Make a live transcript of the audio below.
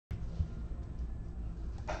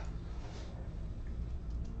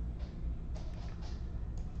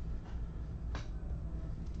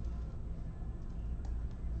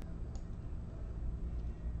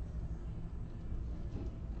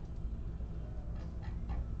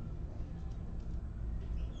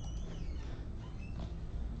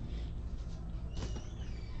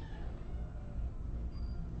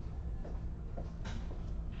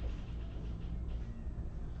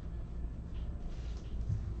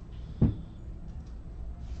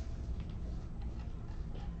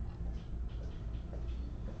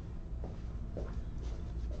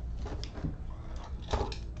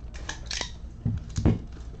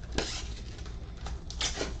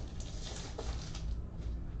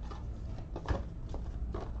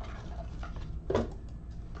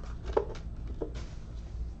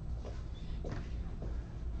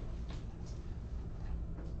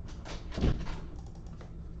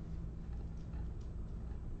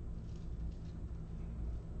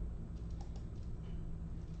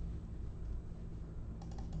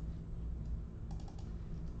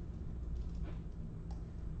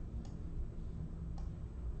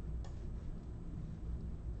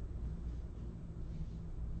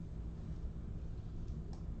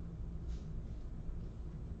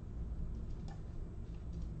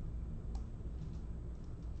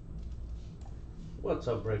What's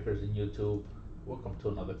up, breakers in YouTube? Welcome to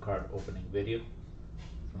another card opening video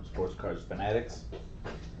from Sports Cards Fanatics.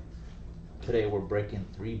 Today we're breaking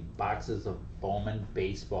 3 boxes of Bowman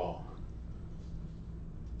baseball.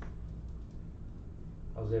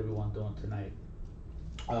 How's everyone doing tonight?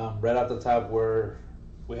 Right off the top,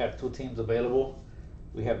 we have 2 teams available.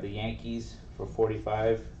 We have the Yankees for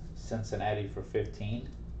 45, Cincinnati for 15.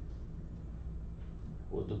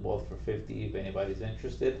 We'll do both for 50 if anybody's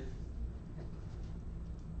interested.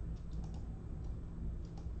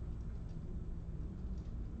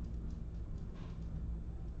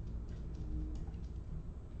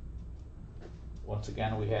 Once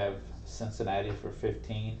again, we have Cincinnati for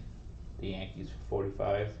 15, the Yankees for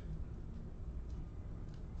 45.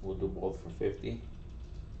 We'll do both for 50.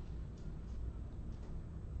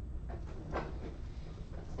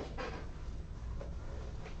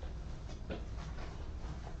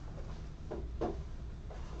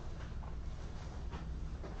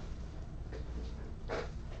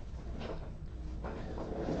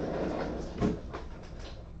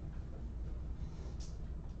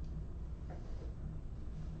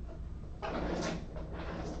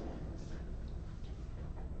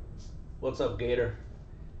 What's up, Gator?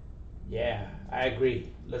 Yeah, I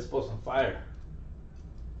agree. Let's put some fire.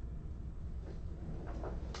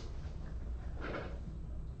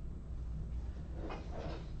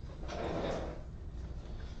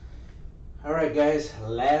 All right, guys.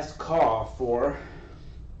 Last call for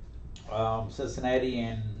Cincinnati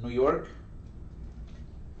and New York.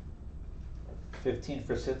 15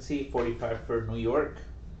 for Cincy, 45 for New York.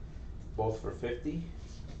 Both for 50.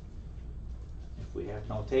 If we have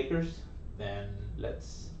no takers, then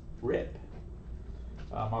let's rip.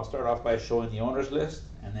 I'll start off by showing the owners list,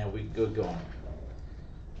 and then we get going.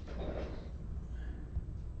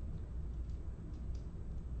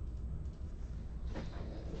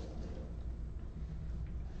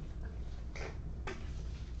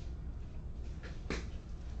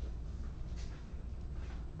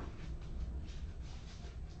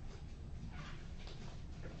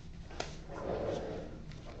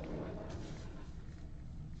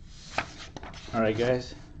 All right,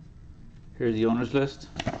 guys. Here's the owners list.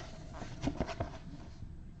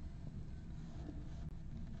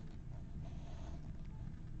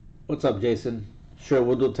 What's up, Jason? Sure,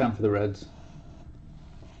 we'll do 10 for the Reds.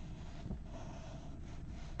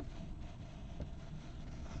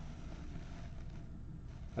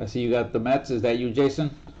 I see you got the Mets. Is that you,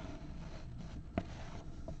 Jason?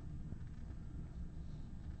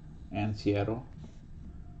 And Seattle.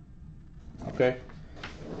 Okay.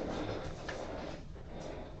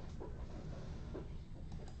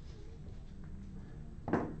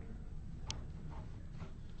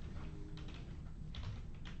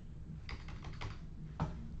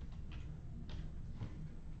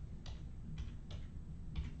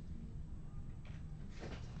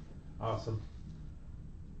 Awesome.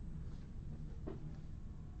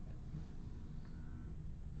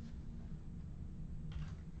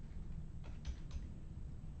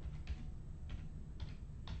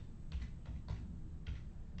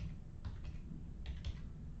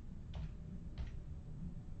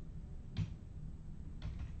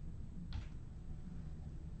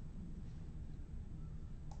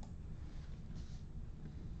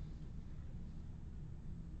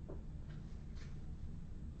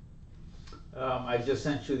 I just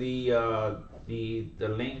sent you the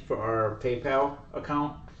link for our PayPal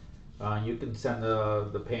account. You can send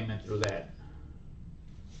the payment through that.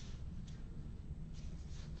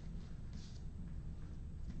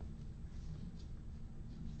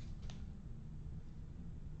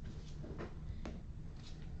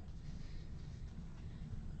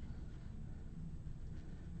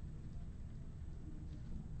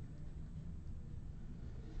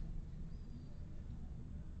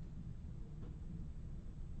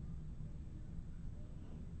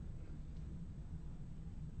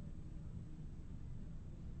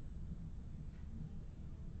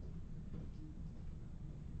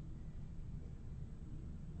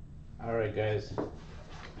 All right, guys.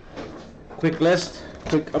 Quick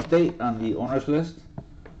update on the owners list.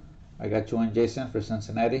 I got you and Jason for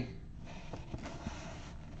Cincinnati.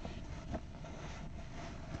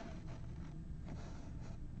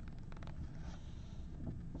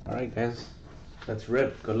 All right, guys. Let's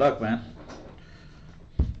rip. Good luck, man.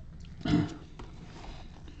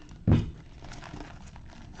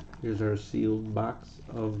 Here's our sealed box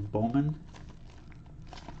of Bowman.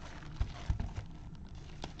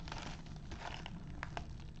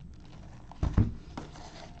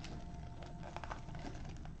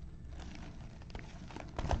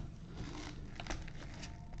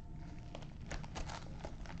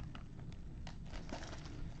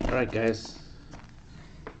 Alright guys,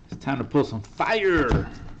 it's time to pull some fire.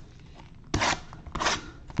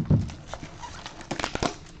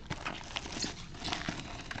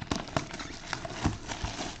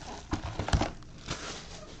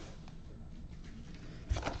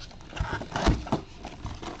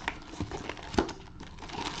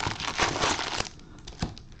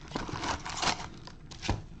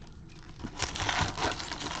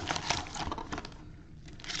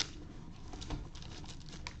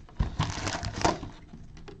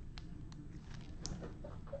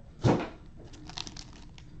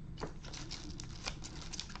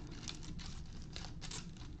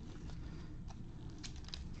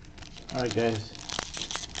 Alright guys,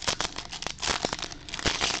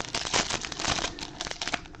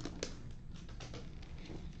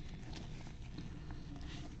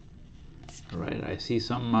 alright, I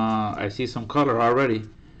see some color already.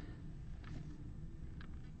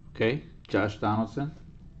 Okay, Josh Donaldson,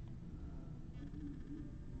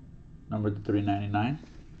 number 399,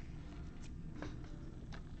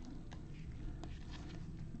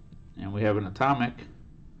 and we have an atomic,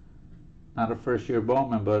 not a first year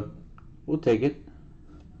Bowman, but we'll take it.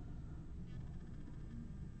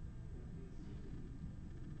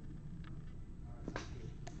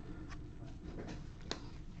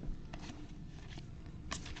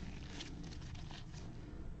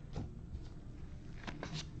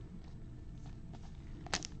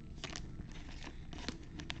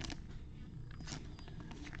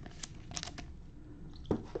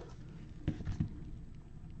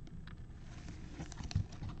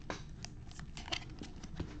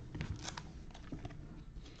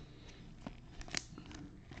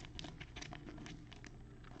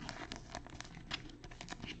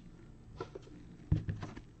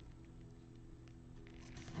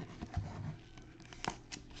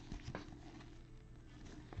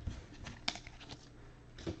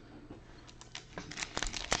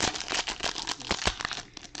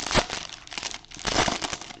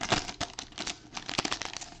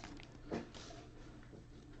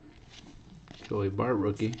 Joey Bart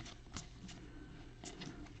rookie.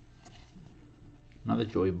 Another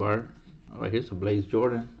Joey Bart. Oh, here's a Blaze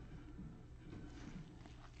Jordan.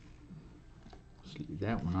 Let's leave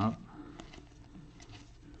that one up.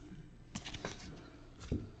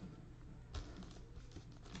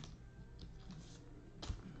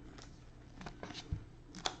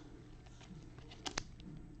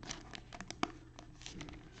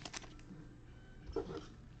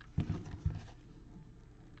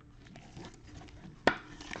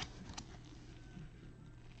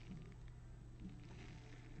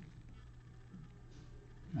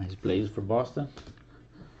 Nice Blaze for Boston.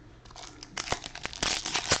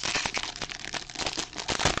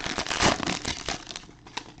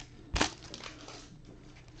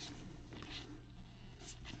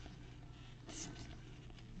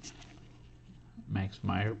 Max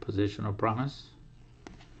Meyer, positional promise.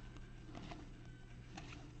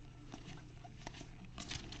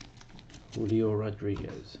 Julio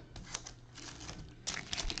Rodriguez.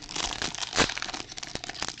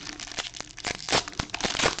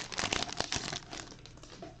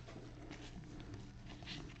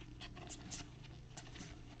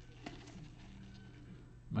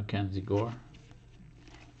 Mackenzie Gore.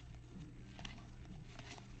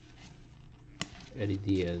 Eddie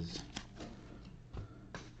Diaz.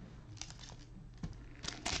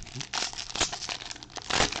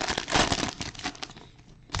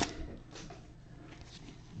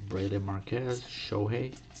 Braylon Marquez,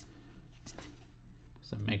 Shohei.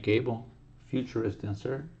 It's a Mick Abel, futurist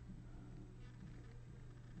insert.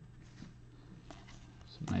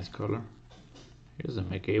 Some nice color. Here's a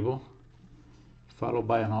Mick Abel, followed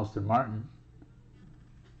by an Austin Martin.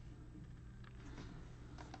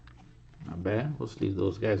 Not bad. We'll sleeve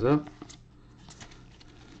those guys up.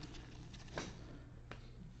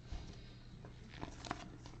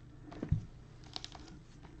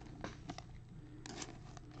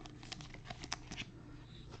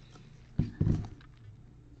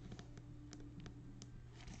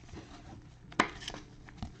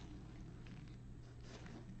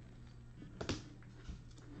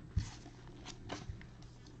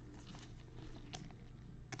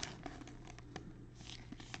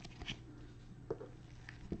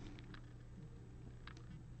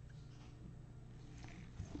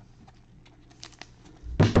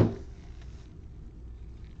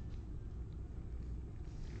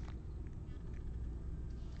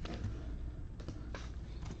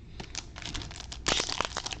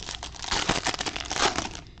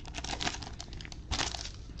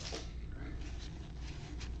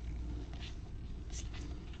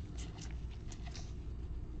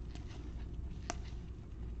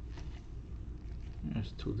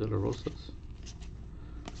 There's two De La Rosas.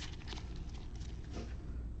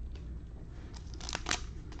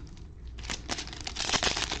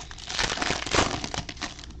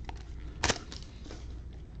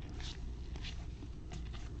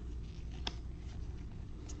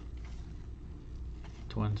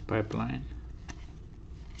 Twins Pipeline.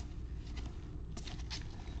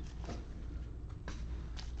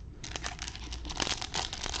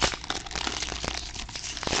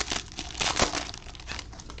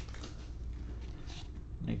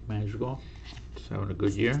 Nick Madrigal, just having a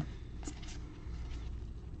good year.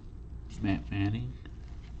 Matt Manning,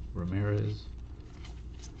 Ramirez.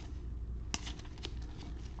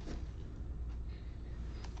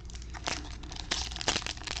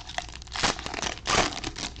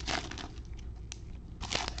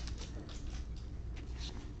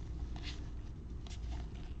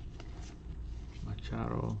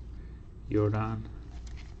 Machado, Jordan,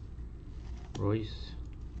 Royce,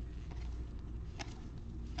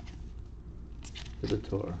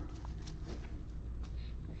 Vitor.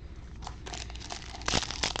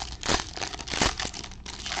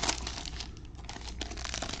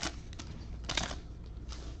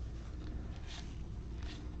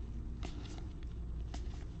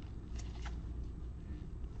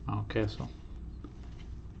 Mountcastle.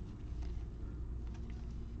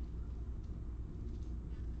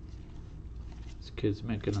 This kid's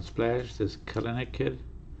making a splash. This Kalanick kid.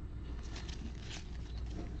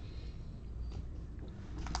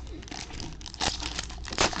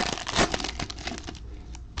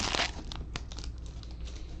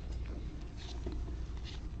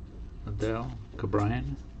 Adele,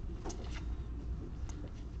 Cabrian.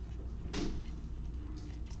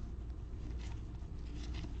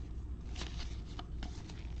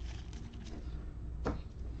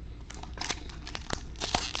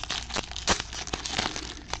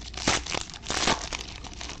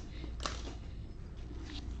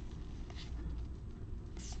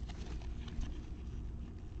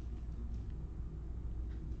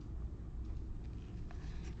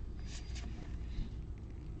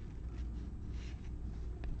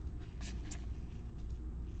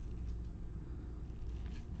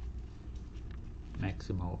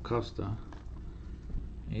 Maximo Acosta,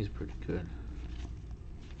 he's pretty good.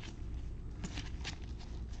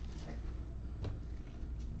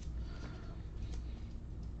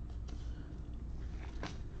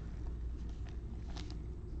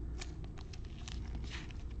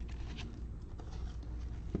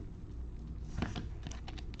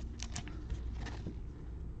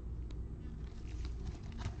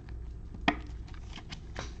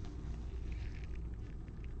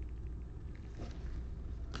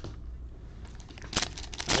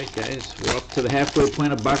 Alright guys, we're up to the halfway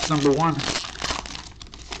point of box number 1.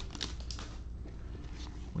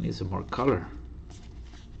 We need some more color.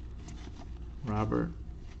 Robert,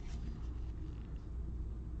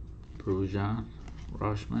 Brujan,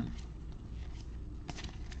 Roshman.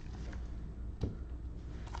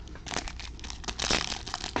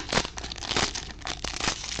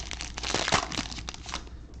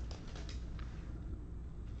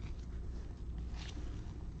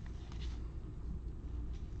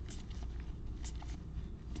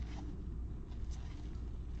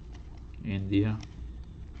 India.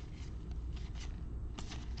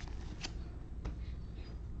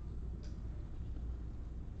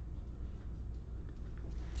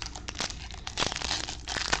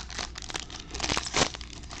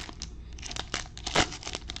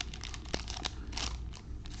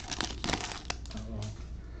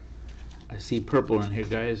 I see purple in here,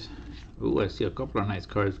 guys. Ooh, I see a couple of nice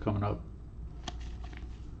cards coming up.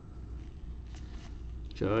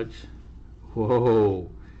 Judge. Whoa.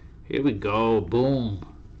 Here we go. Boom.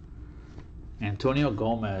 Antonio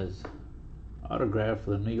Gomez. Autograph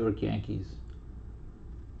for the New York Yankees.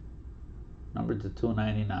 Numbered to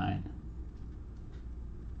 299.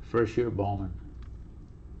 First year Bowman.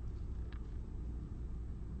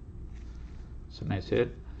 It's a nice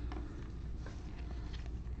hit.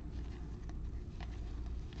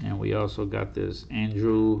 And we also got this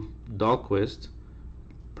Andrew Dahlquist.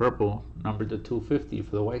 Purple. Numbered to 250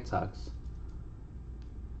 for the White Sox.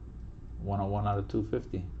 101 out of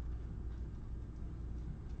 250.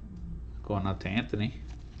 Going out to Anthony.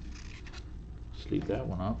 Just leave that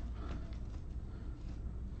one up.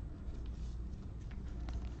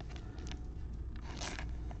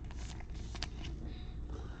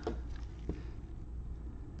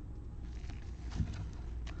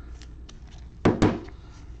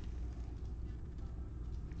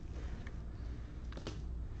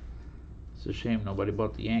 It's a shame nobody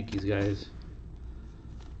bought the Yankees, guys.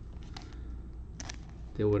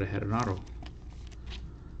 They would have had an auto.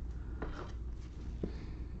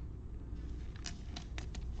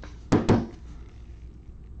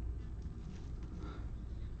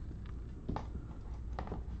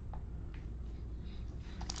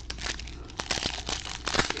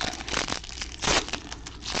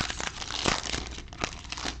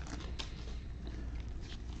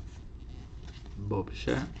 Bo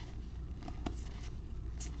Bichette,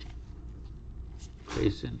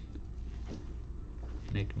 Grayson,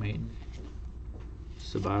 Nick Maton,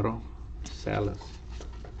 Sabato, Salas.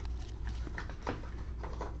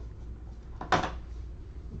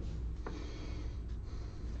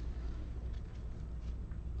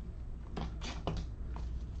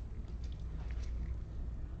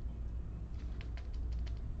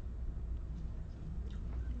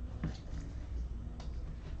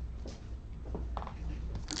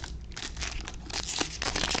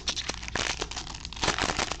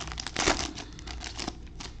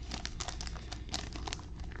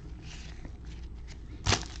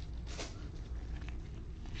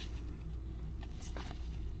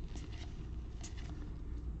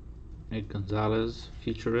 Nick Gonzalez,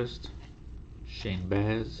 Futurist, Shane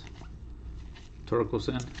Baz,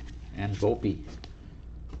 Torkelson, and Volpe.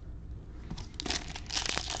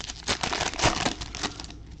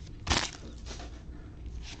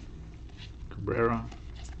 Cabrera,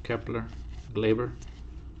 Kepler, Glaber,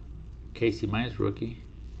 Casey Mize, rookie,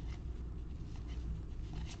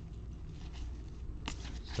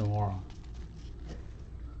 Zamora.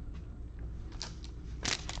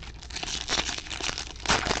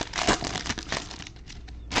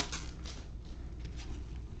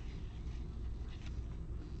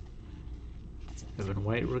 Evan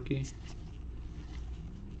White, rookie.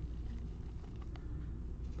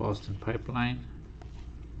 Boston Pipeline.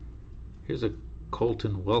 Here's a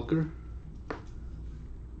Colton Welker.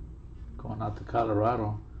 Going out to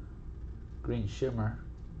Colorado. Green Shimmer.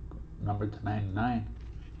 Number to 99.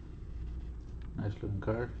 Nice looking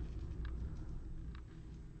card.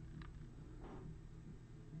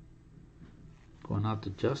 Going out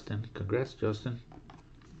to Justin. Congrats, Justin.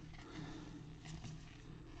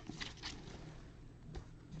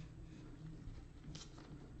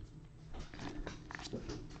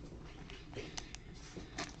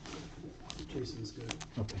 Jason's good.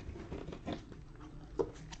 Okay.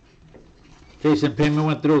 Jason, payment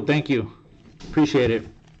went through. Thank you. Appreciate it.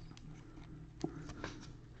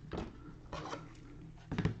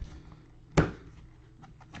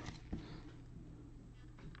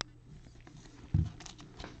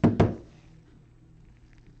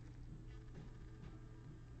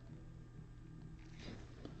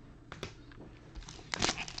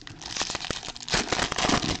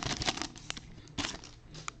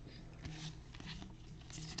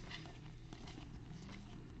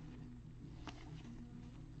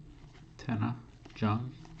 Tanner,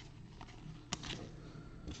 John.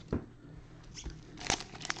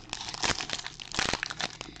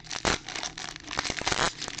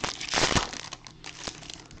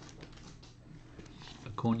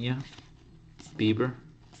 Acuna, Bieber,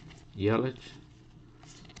 Yelich,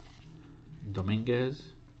 Dominguez,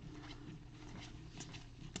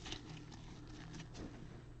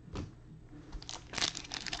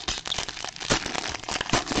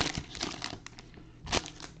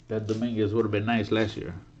 that Dominguez would have been nice last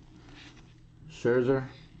year. Scherzer,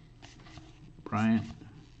 Bryant,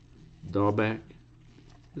 Dahlback.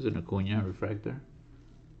 There's an Acuna refractor.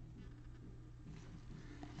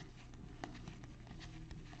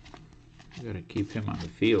 You gotta keep him on the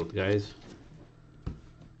field, guys.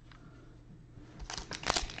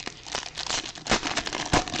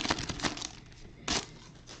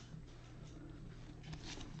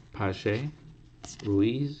 Pache,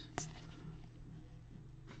 Ruiz.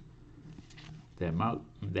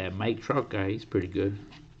 That Mike Trout guy, he's pretty good.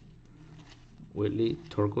 Whitley,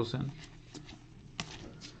 Torkelson,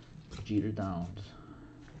 Jeter Downs.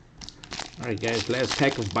 Alright guys, last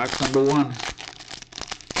pack of box number 1.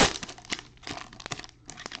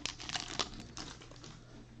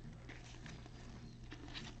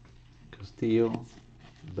 Castillo,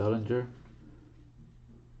 Bellinger.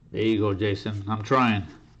 There you go, Jason. I'm trying.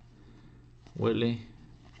 Whitley.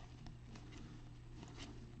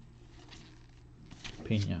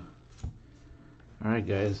 Pena. Alright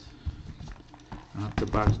guys, on to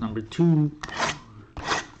box number 2.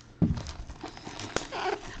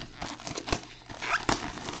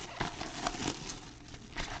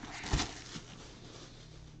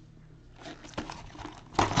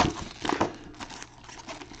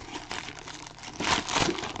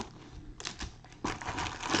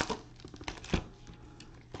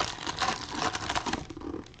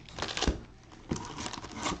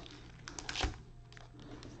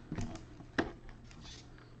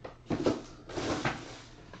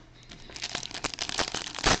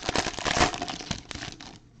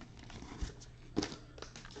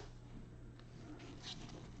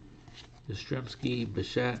 Yastrzemski,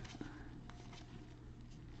 Bichette,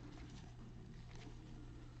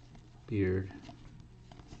 Beard,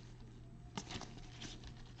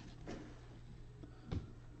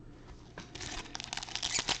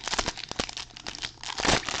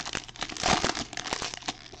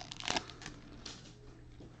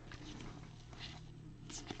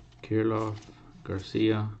 Kirilloff,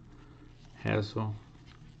 Garcia, Hassel,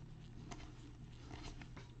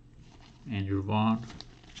 Andrew Vaughn,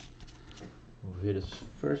 who hit his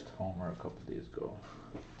first homer a couple days ago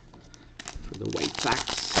for the White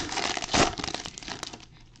Sox.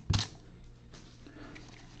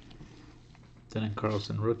 Then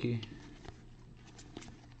Carlson, rookie.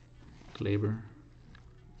 Glaber,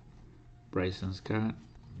 Bryson Scott,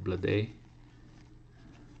 Blade,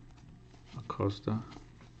 Acosta,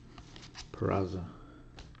 Peraza.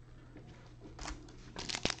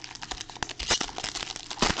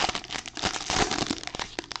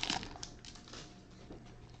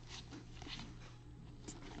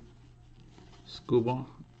 Scuba.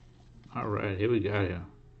 All right, here we got here.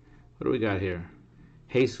 What do we got here?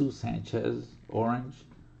 Jesus Sanchez, orange,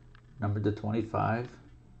 number to 25.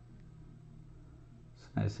 It's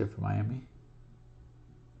a nice hit for Miami.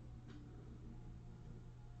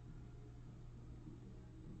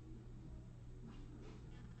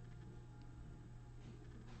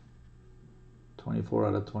 .24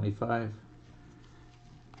 out of 25.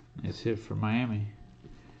 Nice hit for Miami.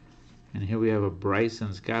 And here we have a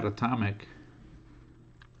Bryson Scott Atomic.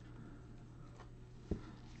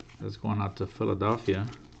 That's going out to Philadelphia.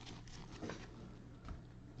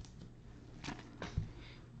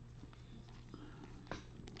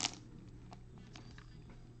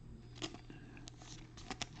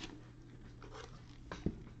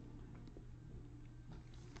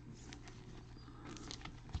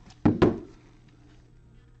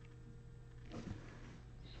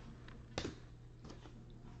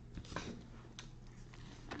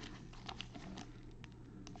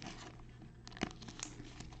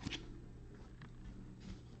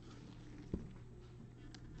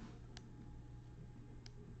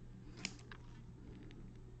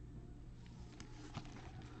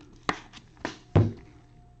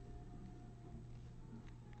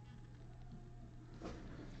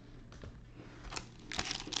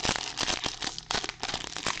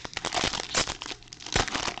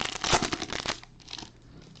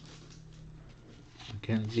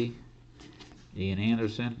 McKenzie, Ian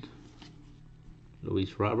Anderson,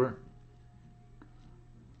 Luis Robert,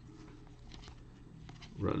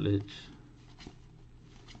 Rutledge,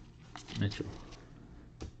 Mitchell.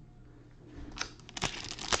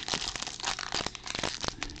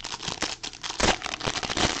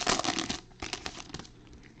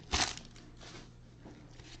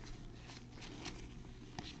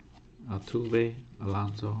 Altuve,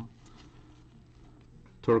 Alonso,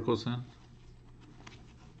 Torkelson,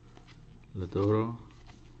 Ladoro,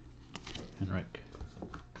 and Rick.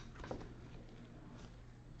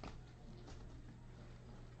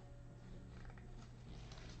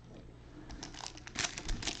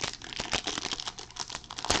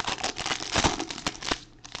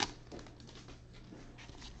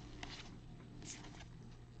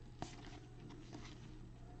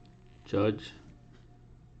 Judge.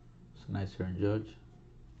 It's a nice turn, Judge.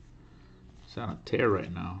 He's on a tear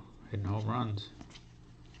right now, hitting home runs.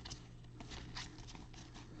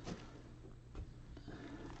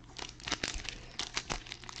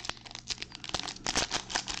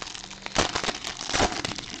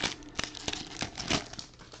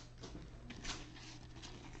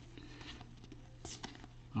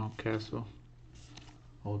 Castle,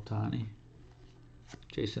 Otani,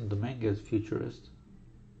 Jason Dominguez, futurist,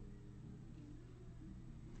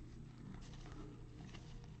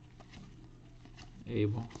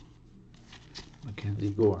 Abel,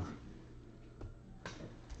 Mackenzie Gore.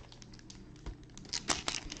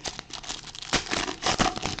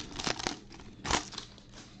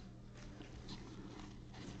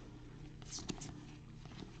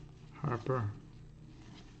 Harper,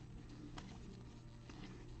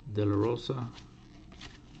 De La Rosa,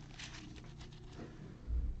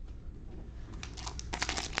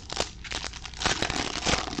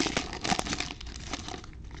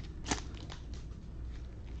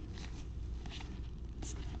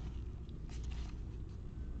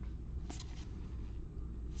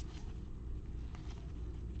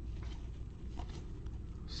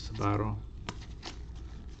 Sabato,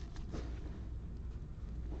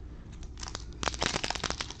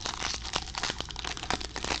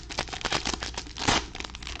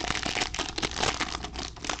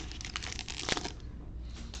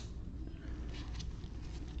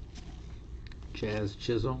 Jazz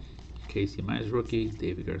Chisholm, Casey Mize rookie,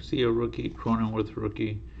 David Garcia rookie, Cronenworth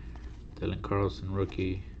rookie, Dylan Carlson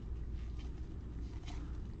rookie,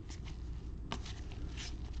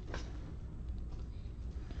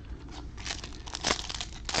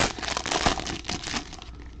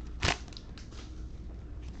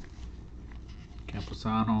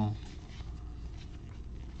 Camposano,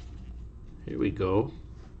 Here we go.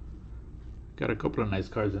 Got a couple of nice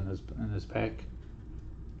cards in this pack.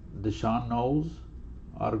 Deshaun Knowles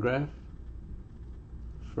autograph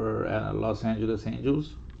for Los Angeles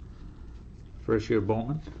Angels. First year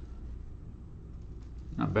Bowman.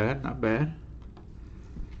 Not bad, not bad.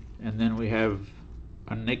 And then we have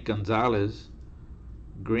a Nick Gonzalez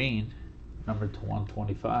green, number to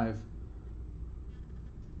 125.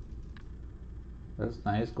 That's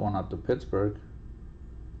nice, going out to Pittsburgh.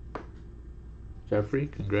 Jeffrey,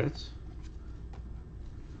 congrats.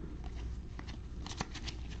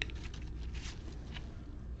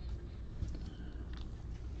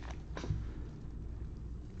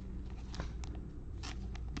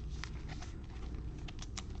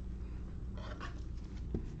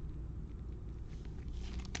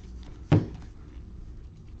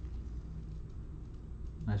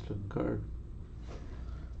 Nice looking card.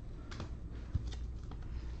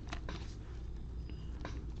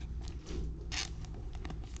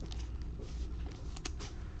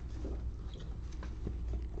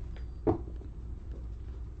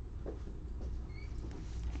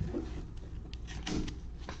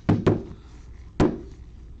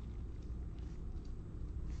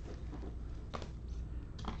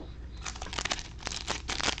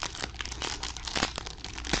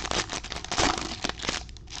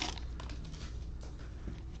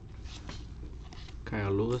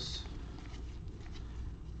 Kyle Lewis,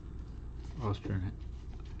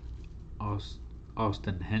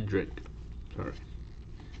 Austin Hendrick, sorry,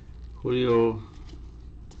 Julio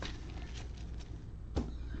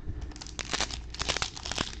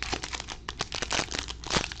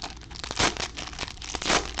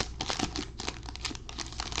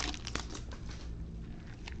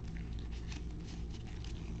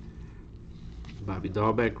Bobby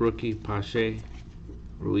Dahlbeck rookie, Pache,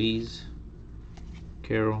 Ruiz,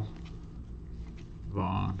 Carroll,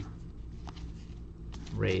 Vaughn,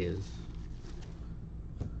 Reyes.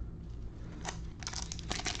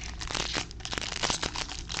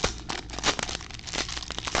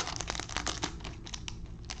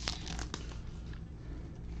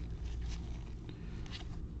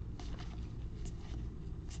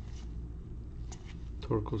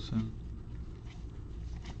 Torkelson.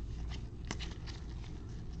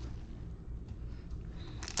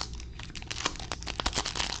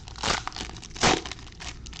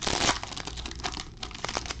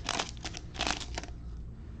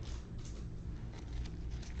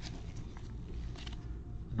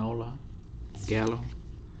 Nola, Gallo,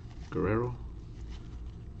 Guerrero,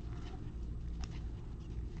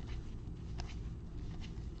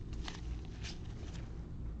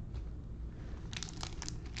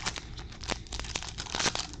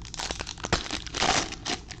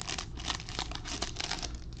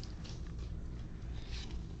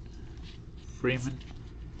 Freeman,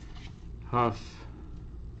 Huff,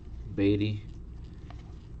 Beatty,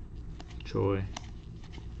 Choi,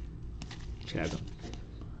 Chatham.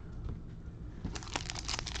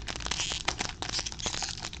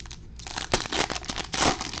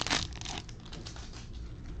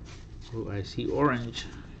 Oh, I see orange.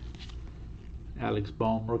 Alex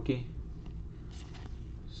Bowman rookie.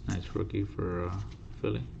 It's a nice rookie for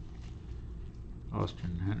Philly.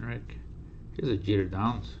 Austin Henrik. Here's a Jeter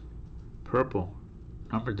Downs. Purple.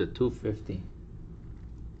 Numbered to 250.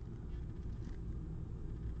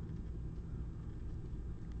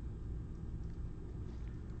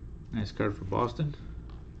 Nice card for Boston.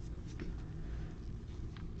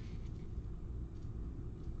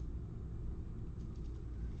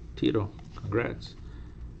 Tito, congrats.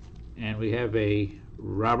 And we have a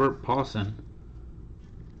Robert Paulson,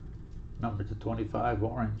 number to 25,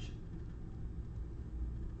 orange.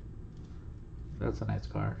 That's a nice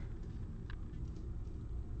card.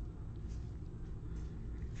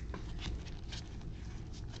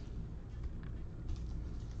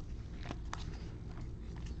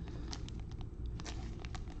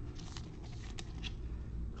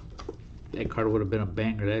 That card would have been a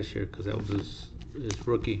banger last year because that was his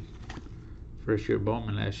rookie. First year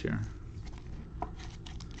Bowman last year.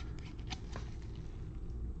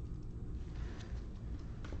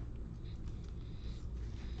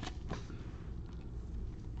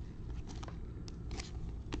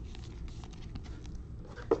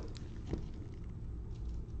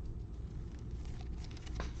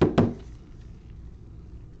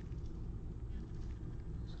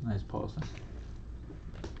 It's a nice Paulson.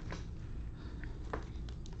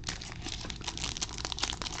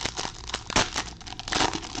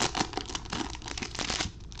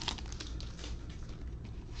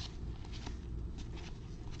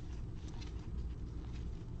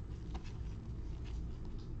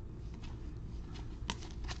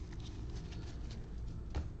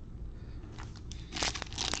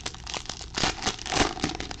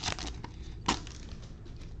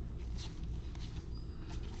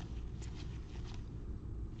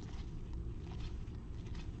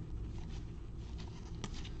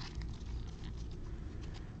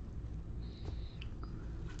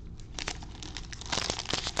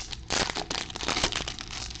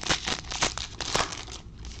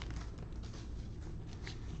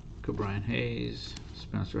 Brian Hayes,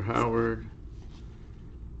 Spencer Howard,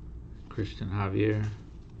 Christian Javier,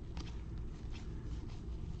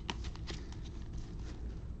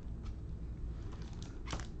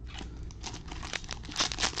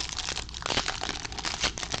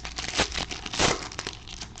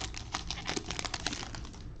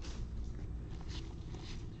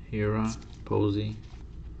 Hira, Posey,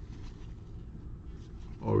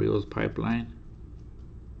 Orioles Pipeline,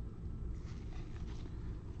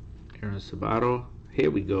 Aaron Sabato. Here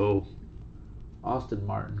we go. Austin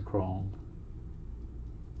Martin Chrome.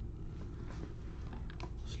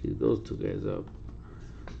 Let's leave those two guys up.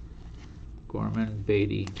 Gorman,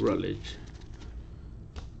 Beatty, Rutledge.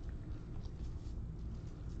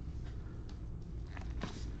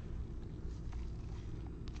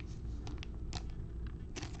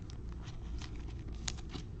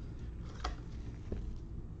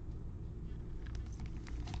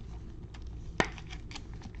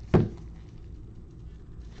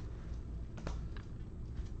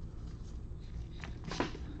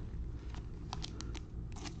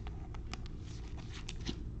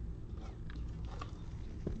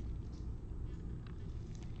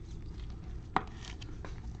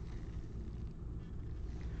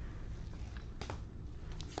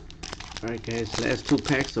 Alright guys, last two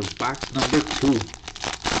packs of box number 2.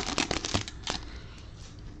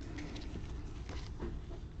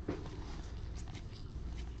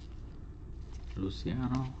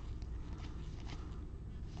 Luciano.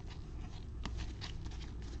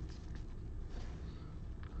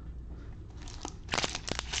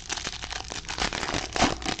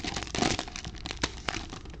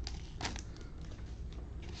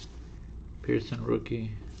 Pearson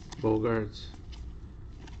rookie. Bogarts.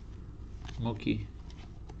 Mookie.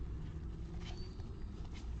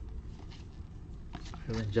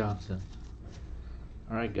 Ivan Johnson.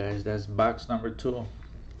 Alright guys, that's box number 2.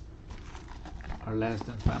 Our last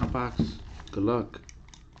and final box. Good luck.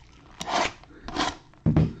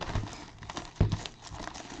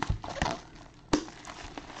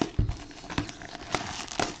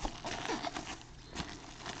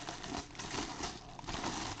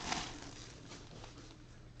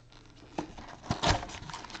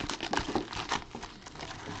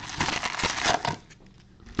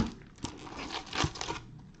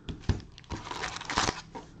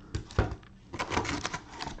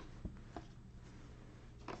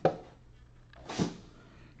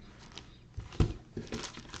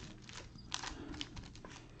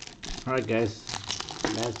 Alright guys,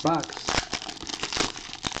 last box.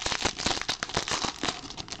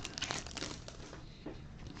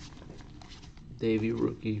 Davey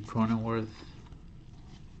rookie, Cronenworth,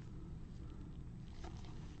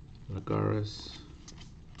 Lagares,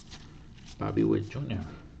 Bobby Witt Jr.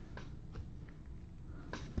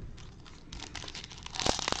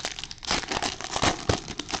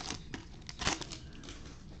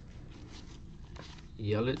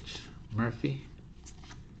 Yelich, Murphy,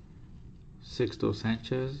 Sixto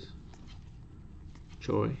Sanchez,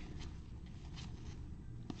 Choi,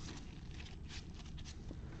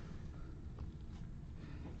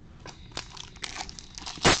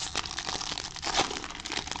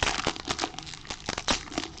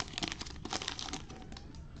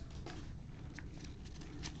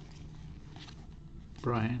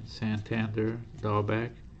 Bryant, Santander,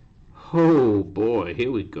 Dahlback. Oh boy,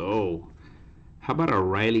 here we go. How about a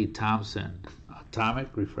Riley Thompson, Atomic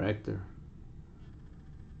Refractor?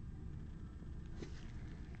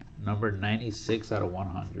 Number 96 out of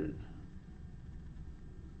 100.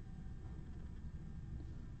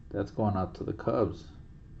 That's going out to the Cubs.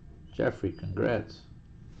 Jeffrey, congrats.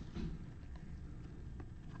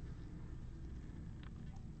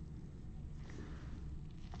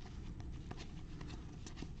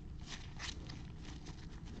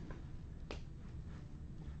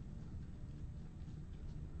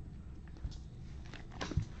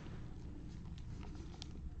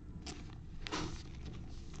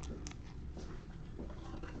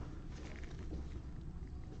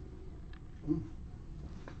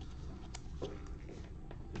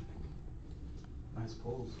 Nice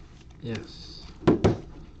pulls. Yes.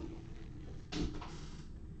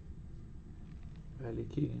 Riley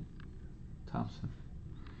Keegan, Thompson.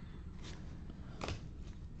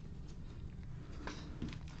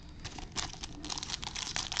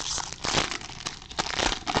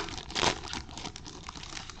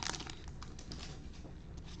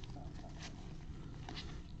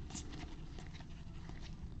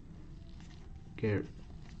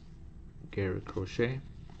 Garrett Crochet.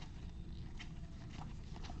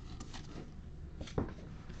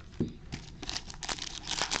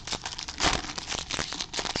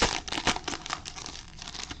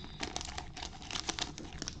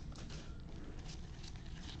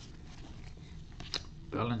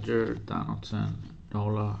 Bellinger, Donaldson,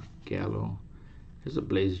 Nola, Gallo. Here's a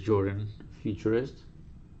Blaze Jordan Futurist.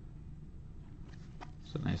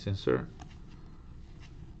 It's a nice insert.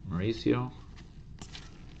 Mauricio.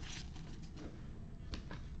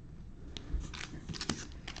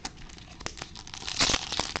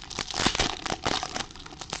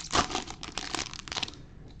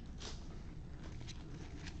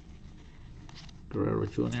 Guerrero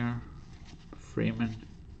Jr., Freeman,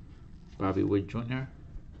 Bobby Witt Jr.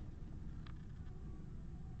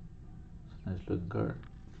 Nice looking card.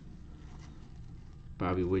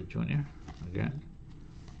 Bobby Witt Jr. again.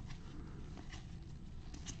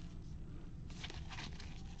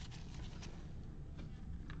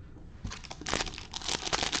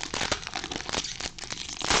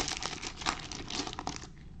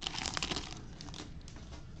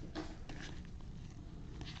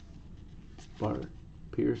 Bart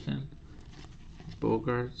Pearson,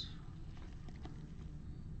 Bogarts,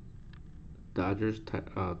 Dodgers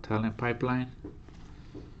talent pipeline,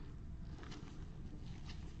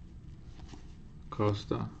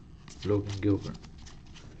 Costa, Logan Gilbert.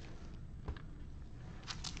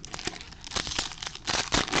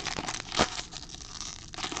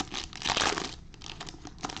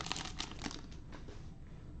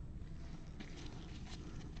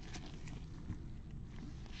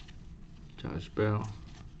 Josh Bell,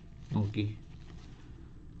 Mookie,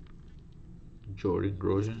 Jordan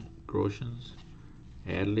Groshans,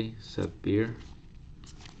 Adley, Seth Beer,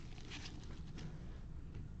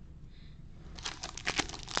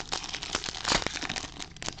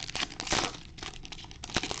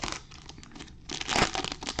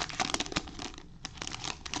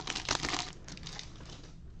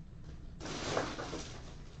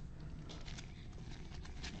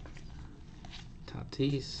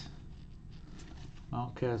 Tatis,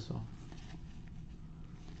 Mountcastle,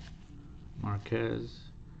 Marquez.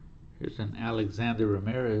 Here's an Alexander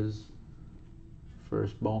Ramirez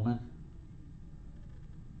first Bowman.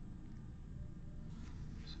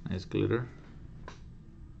 It's a nice glitter.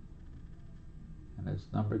 And it's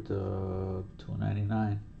numbered to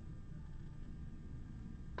 299.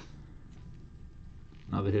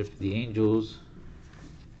 Another hit for the Angels.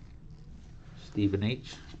 Stephen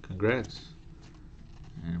H. Congrats.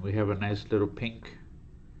 And we have a nice little pink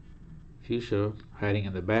fuchsia hiding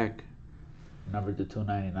in the back, numbered to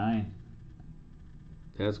 299.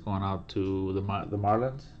 That's going out to the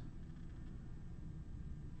Marlins.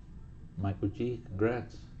 Michael G.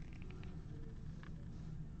 Congrats.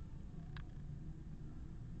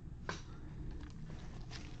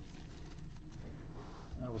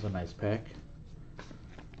 That was a nice pack.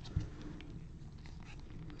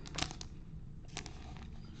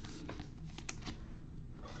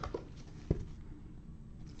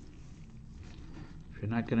 If you're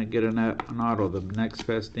not going to get an auto, the next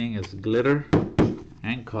best thing is glitter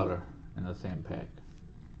and color in the same pack.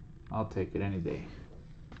 I'll take it any day.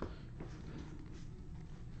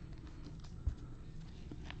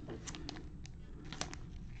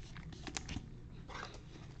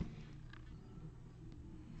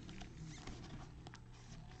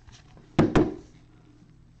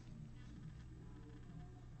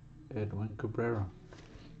 Edwin Cabrera.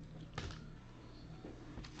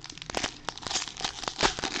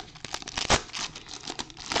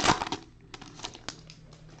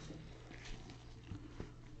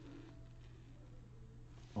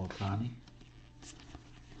 Otani.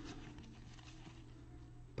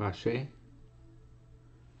 Pache.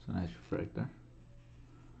 It's a nice refractor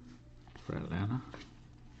for Atlanta.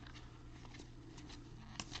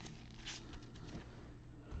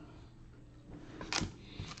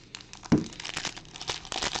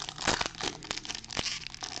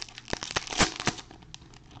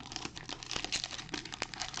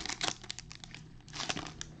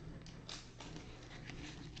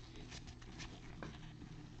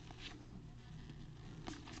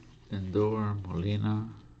 Lindor, Molina,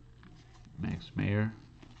 Max Mayer,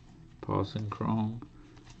 Paulson Chrome,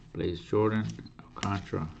 Blaze Jordan,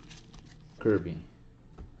 Alcantara, Kirby.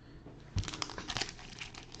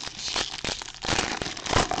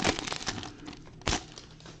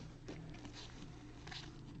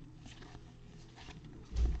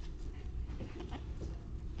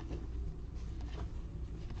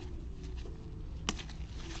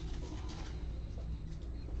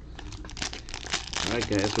 Alright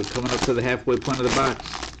guys, we're coming up to the halfway point of the box.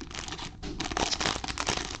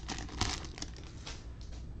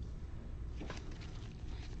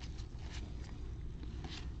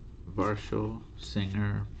 Varsho,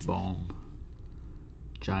 Singer, Bohm,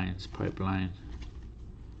 Giants pipeline,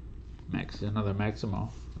 another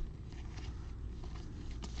Maximo,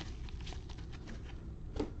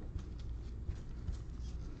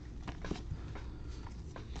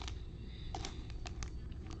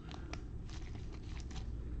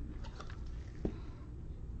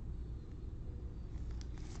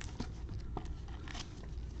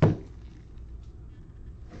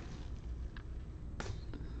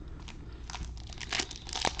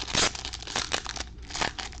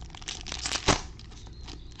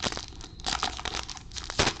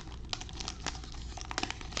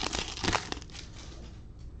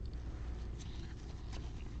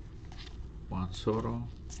 Soto,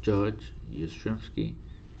 Judge, Yastrzemski,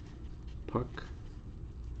 Puck,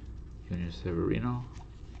 Junior Severino,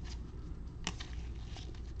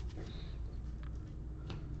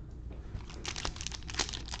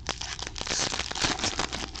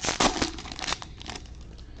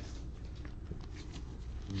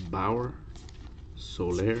 Bauer,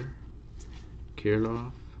 Soler,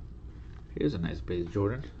 Kirilov. Here's a nice base,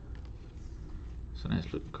 Jordan. It's a nice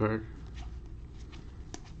looking card.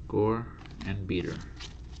 Gore and Beater.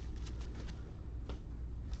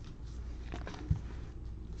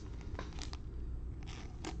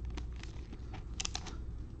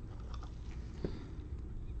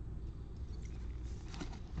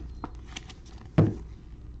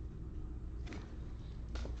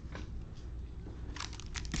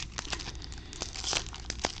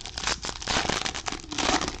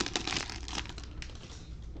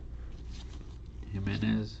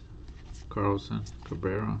 Jimenez, Carlson,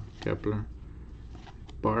 Cabrera, Kepler,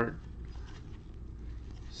 Bart,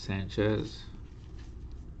 Sanchez,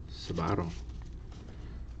 Sabato.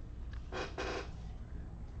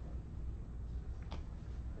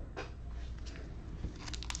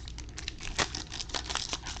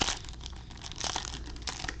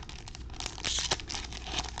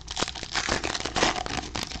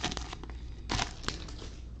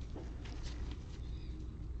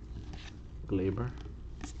 Glaber,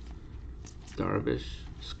 Darvish,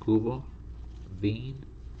 Skubal, Veen,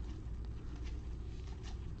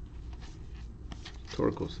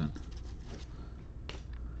 Torkelson.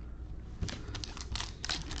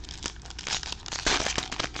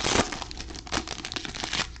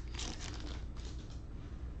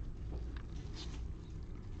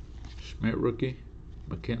 Schmidt rookie,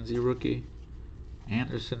 McKenzie rookie,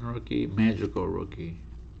 Anderson rookie, Magical rookie,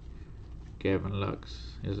 Gavin Lux.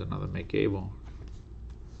 Here's another McAble.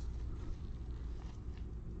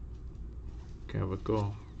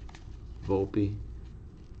 Cavaco, Volpe,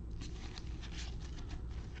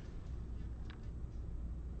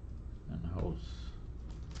 and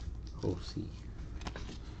Hosey.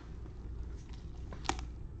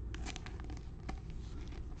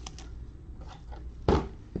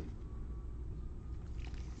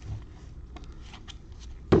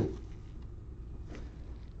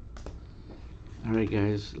 Alright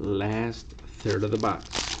guys, last third of the box.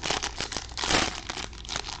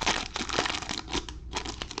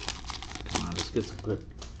 Come on, let's get some good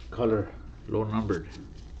color, low numbered.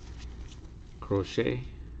 Crochet.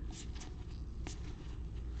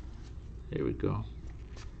 There we go.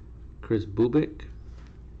 Chris Bubik.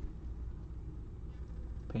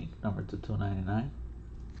 Pink, number to 299.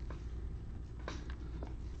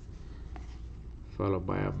 Followed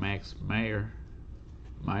by a Max Meyer.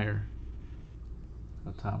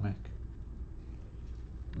 Atomic.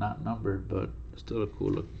 Not numbered, but still a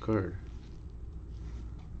cool looking card.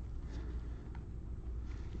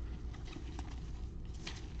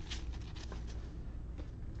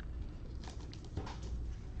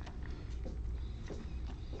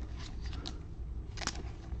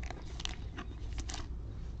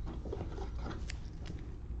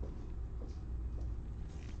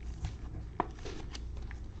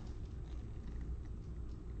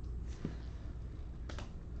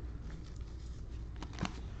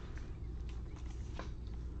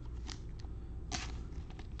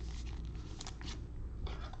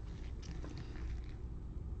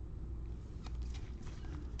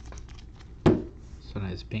 So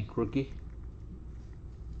nice pink rookie.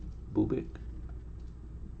 Bubik.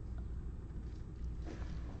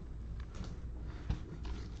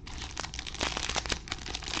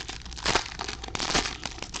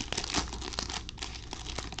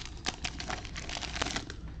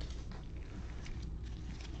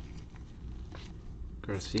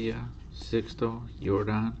 Garcia, Sixto,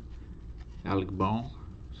 Jordan, Alec Bohm.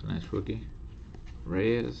 So nice rookie.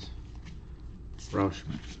 Reyes,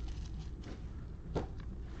 Rauschman.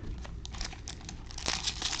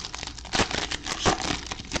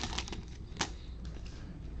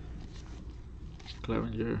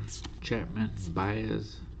 Clevenger, Chapman,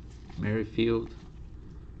 Baez, Merrifield,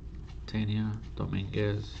 Tania,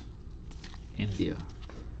 Dominguez, India.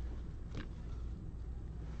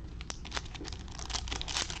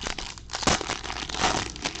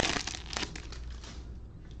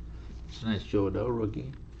 It's a nice Joe Adele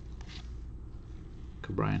rookie.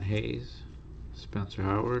 Brian Hayes, Spencer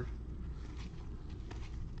Howard,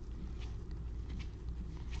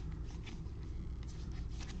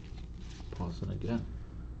 Paulson again.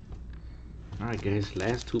 Alright guys,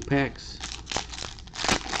 last two packs.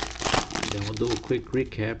 Then we'll do a quick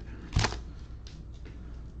recap.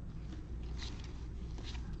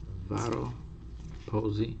 Votto,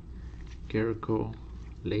 Posey, Jericho,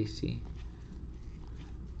 Lacey,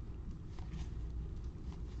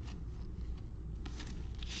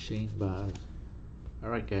 Shane Bob.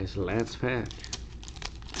 Alright guys, last pack.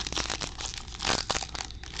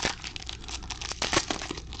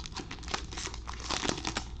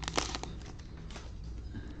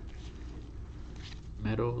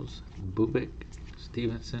 Meadows, Bubik,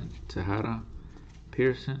 Stevenson, Tejada,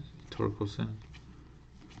 Pearson, Torkelson,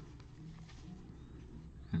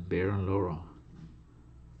 and Baron Laurel.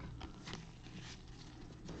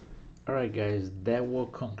 Alright guys, that will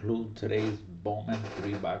conclude today's Bowman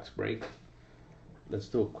 3-box break. Let's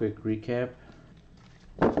do a quick recap.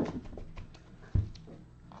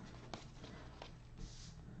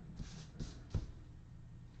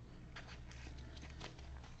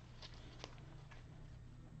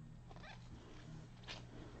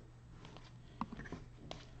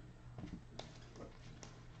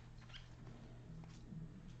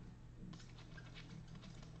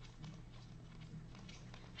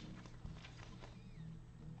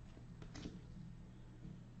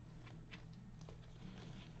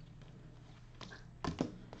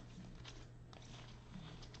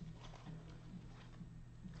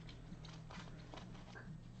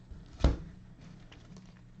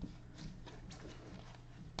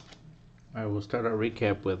 Alright, we'll start our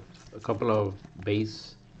recap with a couple of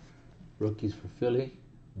base rookies for Philly.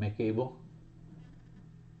 McAble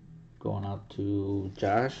going out to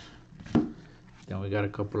Josh. Then we got a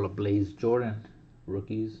couple of Blaze Jordan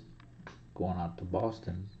rookies going out to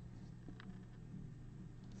Boston.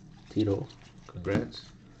 Tito, congrats.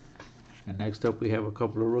 And next up we have a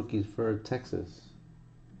couple of rookies for Texas.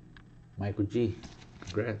 Michael G,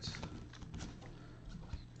 congrats.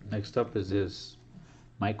 Next up is this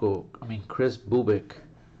Chris Bubik,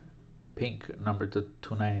 pink, number to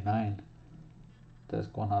 299. That's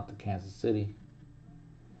going out to Kansas City.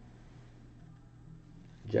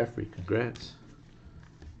 Jeffrey, congrats.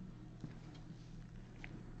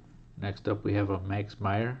 Next up we have a Max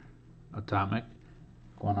Meyer, atomic,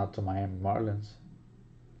 going out to Miami Marlins.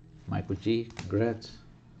 Michael G, congrats.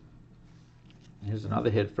 Here's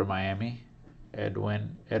another hit for Miami.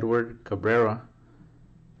 Edward Cabrera,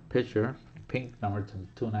 pitcher, pink, number to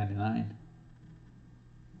 299.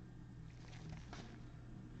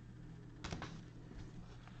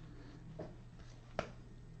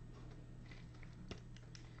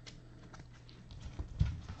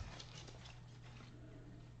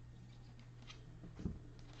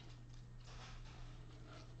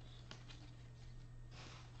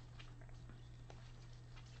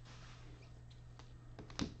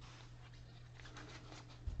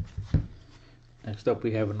 Next up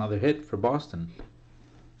we have another hit for Boston.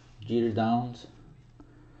 Jeter Downs,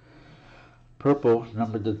 purple,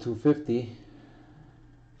 number to 250.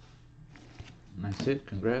 Nice hit,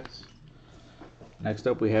 congrats. Next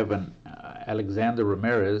up we have an Alexander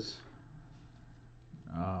Ramirez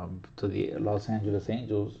to the Los Angeles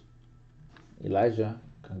Angels. Elijah,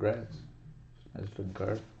 congrats. Nice looking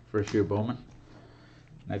card. First year Bowman.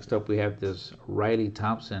 Next up we have this Riley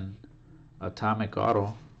Thompson atomic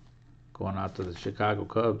auto going out to the Chicago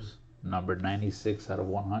Cubs, number 96 out of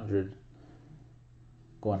 100.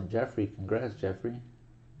 Going to Jeffrey. Congrats, Jeffrey.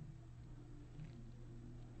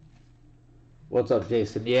 What's up,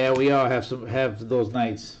 Jason? Yeah, we all have those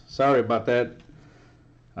nights. Sorry about that.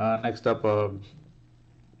 Next up,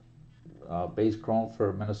 base chrome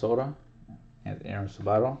for Minnesota, and Aaron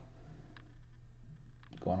Sabato.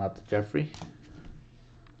 Going out to Jeffrey.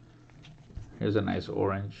 Here's a nice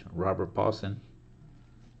orange Robert Paulson,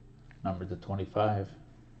 number to 25.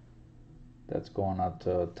 That's going out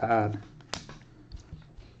to Todd.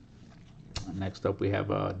 Next up we have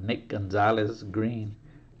Nick Gonzalez green,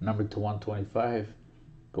 number to 125,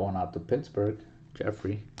 going out to Pittsburgh.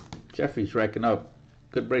 Jeffrey. Jeffrey's racking up.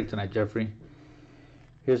 Good break tonight, Jeffrey.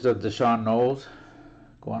 Here's the Deshaun Knowles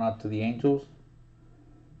going out to the Angels.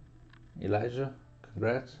 Elijah,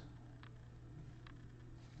 congrats.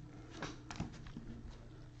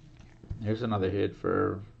 Here's another hit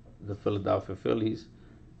for the Philadelphia Phillies.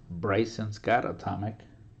 Bryson Scott atomic.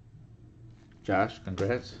 Josh,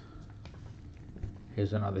 congrats.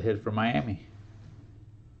 Here's another hit for Miami.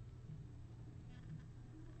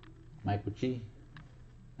 Michael G.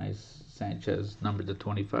 Nice Sanchez, number to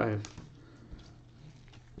 25.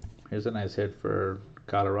 Here's a nice hit for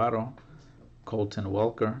Colorado. Colton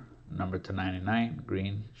Welker, number to 99,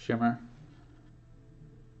 green shimmer.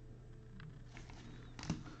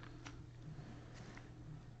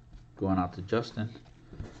 Going out to Justin.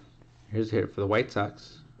 Here's a hit for the White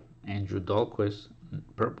Sox. Andrew Dahlquist,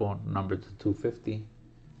 purple, number to 250.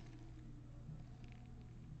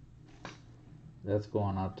 That's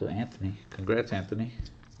going out to Anthony. Congrats, Anthony.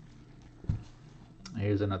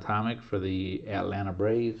 Here's an atomic for the Atlanta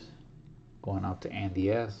Braves. Going out to Andy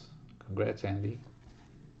S. Congrats, Andy.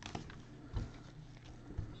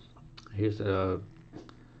 Here's a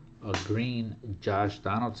green Josh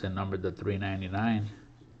Donaldson, numbered to 399.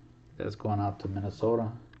 That's going out to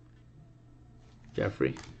Minnesota.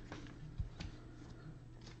 Jeffrey.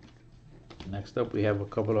 Next up, we have a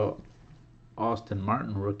couple of Austin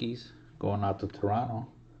Martin rookies going out to Toronto.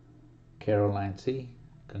 Caroline C.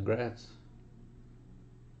 Congrats.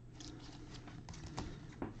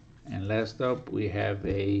 And last up, we have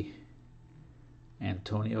a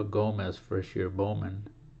Antonio Gomez first year Bowman,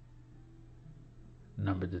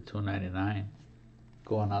 numbered to 299,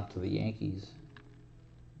 going out to the Yankees.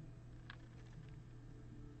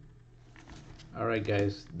 Alright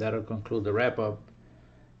guys, that'll conclude the wrap up.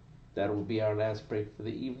 That will be our last break for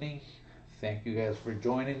the evening. Thank you guys for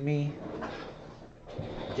joining me.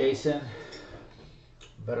 Jason,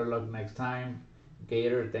 better luck next time.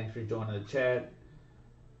 Gator, thanks for joining the chat.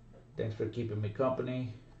 Thanks for keeping me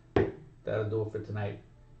company. That'll do it for tonight.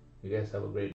 You guys have a great